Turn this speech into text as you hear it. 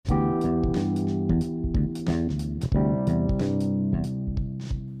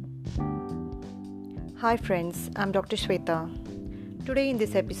Hi friends, I'm Dr. Shweta. Today in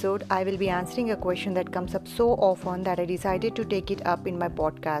this episode, I will be answering a question that comes up so often that I decided to take it up in my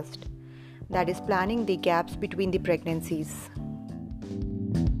podcast. That is planning the gaps between the pregnancies.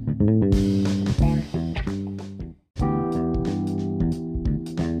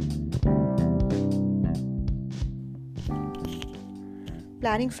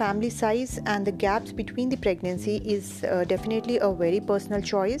 Planning family size and the gaps between the pregnancy is definitely a very personal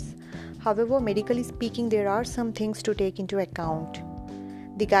choice. However, medically speaking, there are some things to take into account.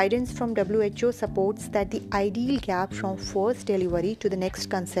 The guidance from WHO supports that the ideal gap from first delivery to the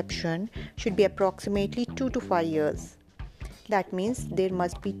next conception should be approximately 2 to 5 years. That means there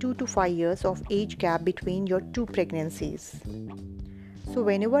must be 2 to 5 years of age gap between your two pregnancies. So,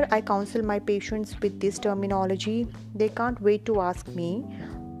 whenever I counsel my patients with this terminology, they can't wait to ask me,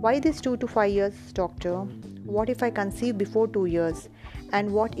 why this 2 to 5 years, doctor? What if I conceive before 2 years?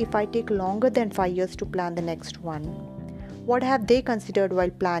 And what if I take longer than 5 years to plan the next one? What have they considered while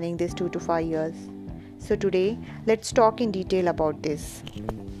planning this 2 to 5 years? So, today, let's talk in detail about this.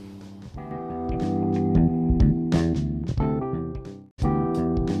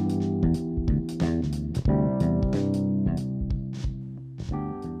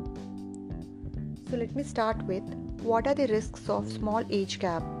 So let me start with, what are the risks of small age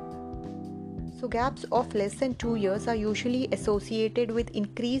gap? So gaps of less than 2 years are usually associated with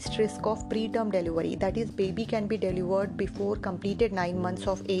increased risk of preterm delivery, that is, baby can be delivered before completed 9 months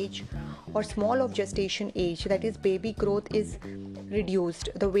of age, or small of gestation age, that is, baby growth is reduced,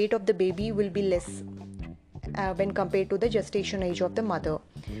 the weight of the baby will be less when compared to the gestation age of the mother.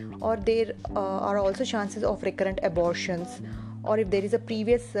 Or there are also chances of recurrent abortions, or if there is a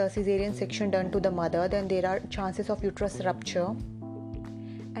previous cesarean section done to the mother, then there are chances of uterus rupture.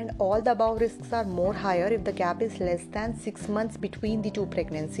 And all the above risks are more higher if the gap is less than 6 months between the two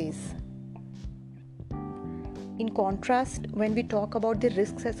pregnancies. In contrast, when we talk about the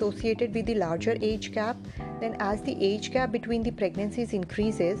risks associated with the larger age gap, then as the age gap between the pregnancies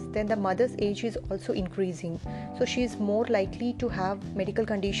increases, then the mother's age is also increasing. So she is more likely to have medical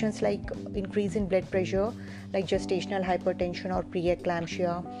conditions like increase in blood pressure, like gestational hypertension or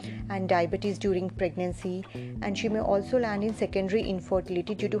preeclampsia, and diabetes during pregnancy, and she may also land in secondary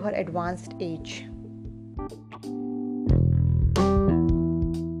infertility due to her advanced age.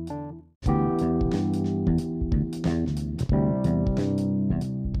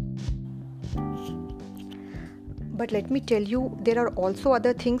 But let me tell you, there are also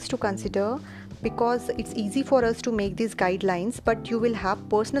other things to consider, because it's easy for us to make these guidelines, but you will have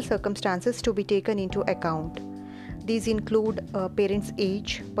personal circumstances to be taken into account. These include parents'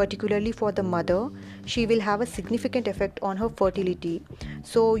 age, particularly for the mother. She will have a significant effect on her fertility.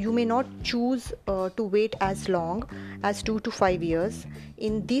 So you may not choose to wait as long as 2 to 5 years.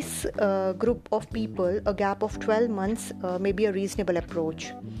 In this group of people, a gap of 12 months may be a reasonable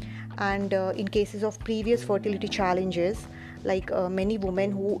approach. And in cases of previous fertility challenges, like many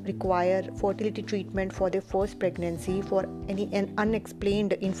women who require fertility treatment for their first pregnancy for any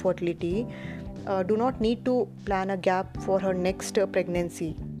unexplained infertility, do not need to plan a gap for her next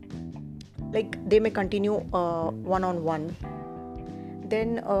pregnancy. Like they may continue one-on-one.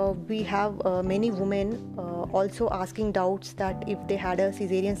 Then we have many women also asking doubts that if they had a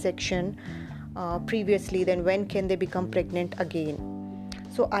cesarean section previously, then when can they become pregnant again?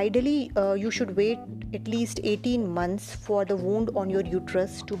 So ideally, you should wait at least 18 months for the wound on your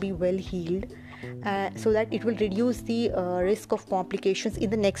uterus to be well healed, so that it will reduce the risk of complications in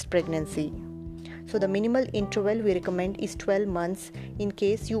the next pregnancy. So the minimal interval we recommend is 12 months in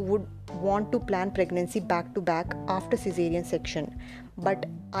case you would want to plan pregnancy back to back after cesarean section. But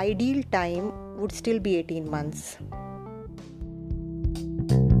ideal time would still be 18 months.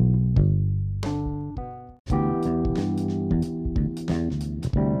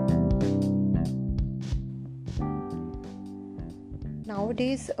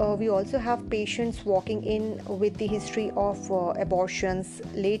 Nowadays, we also have patients walking in with the history of abortions,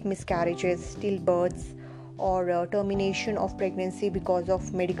 late miscarriages, stillbirths, or termination of pregnancy because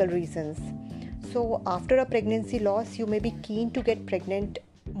of medical reasons. So, after a pregnancy loss, you may be keen to get pregnant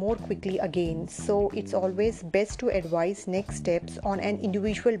more quickly again. So, it's always best to advise next steps on an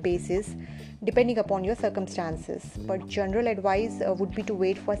individual basis depending upon your circumstances. But general advice would be to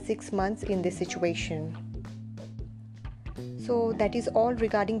wait for 6 months in this situation. So that is all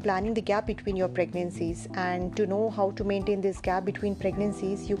regarding planning the gap between your pregnancies. And to know how to maintain this gap between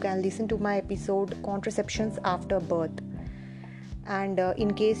pregnancies, you can listen to my episode Contraceptions After Birth. And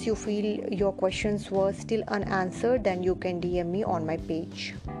in case you feel your questions were still unanswered, then you can DM me on my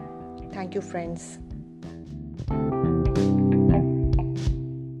page. Thank you, friends.